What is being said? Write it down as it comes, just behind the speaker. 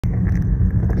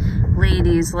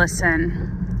Ladies, listen.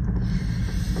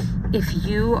 If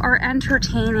you are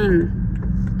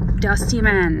entertaining dusty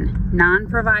men,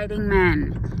 non-providing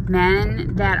men,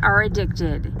 men that are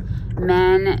addicted,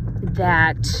 men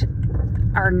that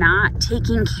are not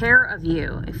taking care of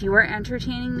you, if you are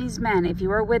entertaining these men, if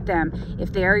you are with them,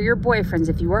 if they are your boyfriends,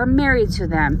 if you are married to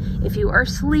them, if you are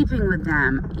sleeping with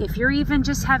them, if you're even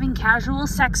just having casual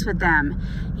sex with them,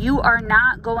 you are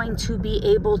not going to be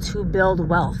able to build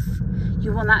wealth.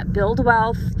 You will not build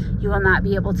wealth. You will not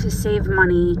be able to save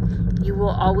money. You will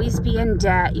always be in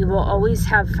debt. You will always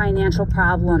have financial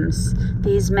problems.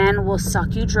 These men will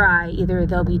suck you dry. Either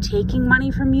they'll be taking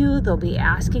money from you, they'll be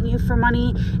asking you for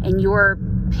money, and your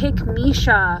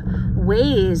pick-me-sha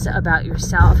ways about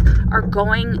yourself are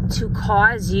going to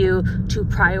cause you to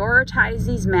prioritize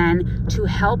these men, to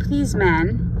help these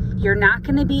men. You're not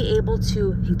going to be able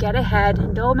to get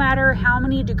ahead no matter how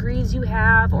many degrees you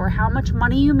have or how much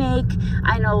money you make.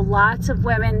 I know lots of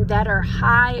women that are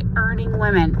high earning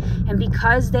women, and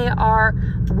because they are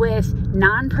with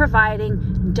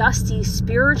non-providing, dusty,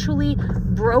 spiritually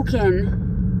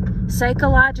broken,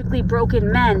 psychologically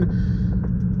broken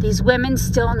men, these women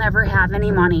still never have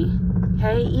any money.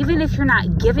 Okay? Even if you're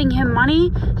not giving him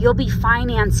money, you'll be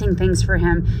financing things for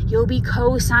him. You'll be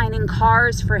co-signing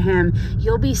cars for him.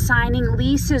 You'll be signing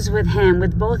leases with him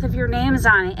with both of your names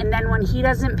on it. And then when he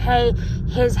doesn't pay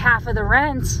his half of the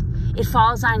rent, it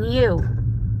falls on you.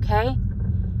 Okay?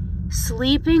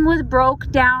 Sleeping with broke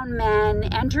down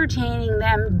men, entertaining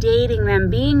them, dating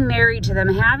them, being married to them,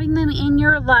 having them in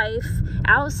your life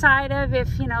outside of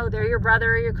if, you know, they're your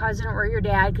brother or your cousin or your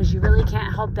dad, because you really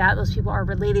can't help that. Those people are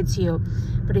related to you.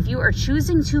 But if you are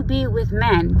choosing to be with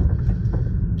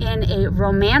men in a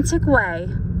romantic way,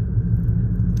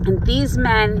 and these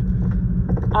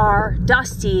men are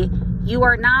dusty, you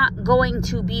are not going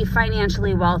to be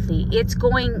financially wealthy. It's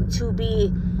going to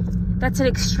be... That's an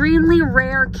extremely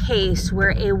rare case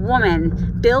where a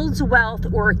woman builds wealth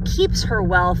or keeps her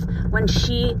wealth when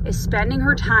she is spending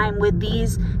her time with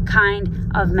these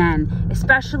kind of men,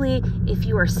 especially if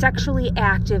you are sexually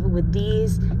active with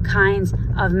these kinds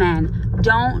of men.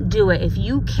 Don't do it. If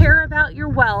you care about your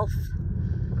wealth,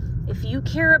 if you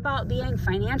care about being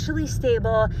financially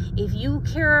stable, if you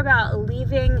care about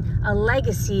leaving a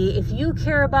legacy, if you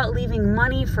care about leaving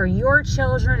money for your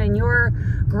children and your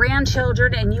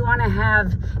grandchildren, and you want to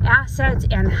have assets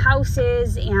and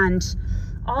houses and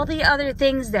all the other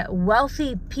things that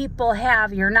wealthy people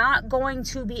have, you're not going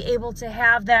to be able to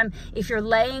have them if you're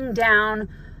laying down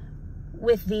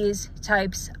with these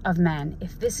types of men.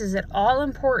 If this is at all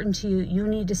important to you, you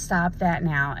need to stop that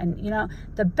now. And you know,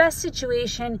 the best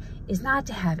situation is not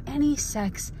to have any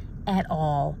sex at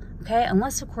all, okay?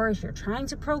 Unless, of course, you're trying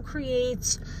to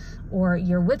procreate or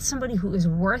you're with somebody who is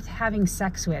worth having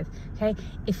sex with, okay?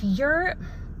 If you're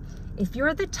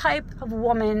the type of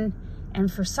woman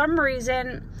and for some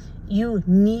reason you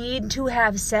need to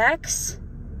have sex,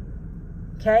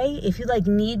 okay? If you like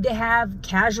need to have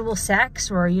casual sex,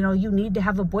 or you know, you need to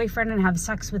have a boyfriend and have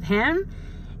sex with him,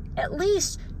 at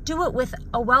least do it with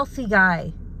a wealthy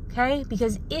guy, okay?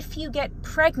 Because if you get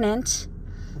pregnant,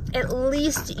 at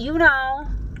least you know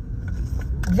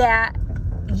that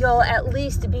you'll at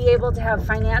least be able to have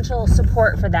financial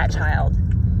support for that child,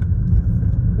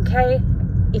 okay?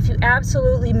 If you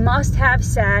absolutely must have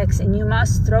sex and you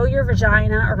must throw your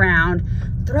vagina around,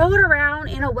 throw it around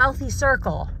in a wealthy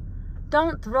circle.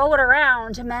 Don't throw it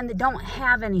around to men that don't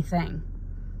have anything,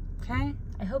 okay?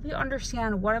 I hope you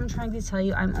understand what I'm trying to tell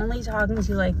you. I'm only talking to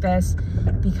you like this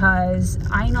because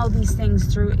I know these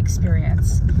things through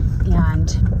experience. And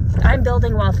I'm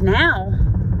building wealth now,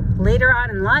 later on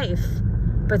in life.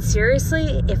 But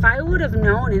seriously, if I would have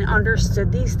known and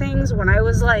understood these things when I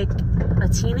was like a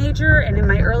teenager and in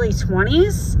my early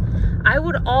 20s, I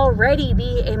would already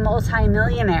be a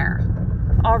multi-millionaire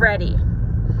already.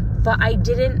 But I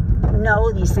didn't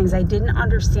know these things. I didn't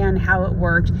understand how it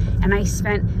worked. And I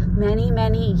spent many,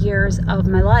 many years of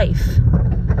my life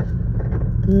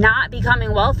not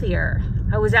becoming wealthier.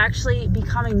 I was actually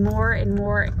becoming more and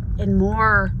more and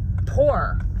more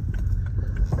poor.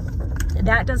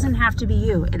 That doesn't have to be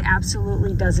you. It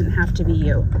absolutely doesn't have to be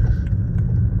you.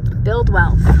 Build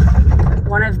wealth.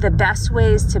 One of the best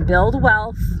ways to build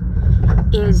wealth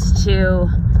is to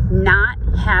not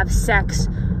have sex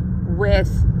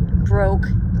with broke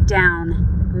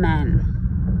down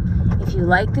men. If you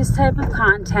like this type of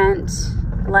content,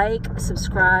 like,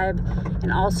 subscribe,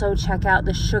 and also check out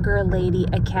the Sugar Lady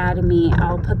Academy.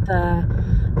 I'll put the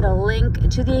link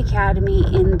to the Academy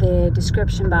in the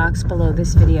description box below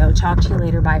this video. Talk to you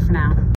later. Bye for now.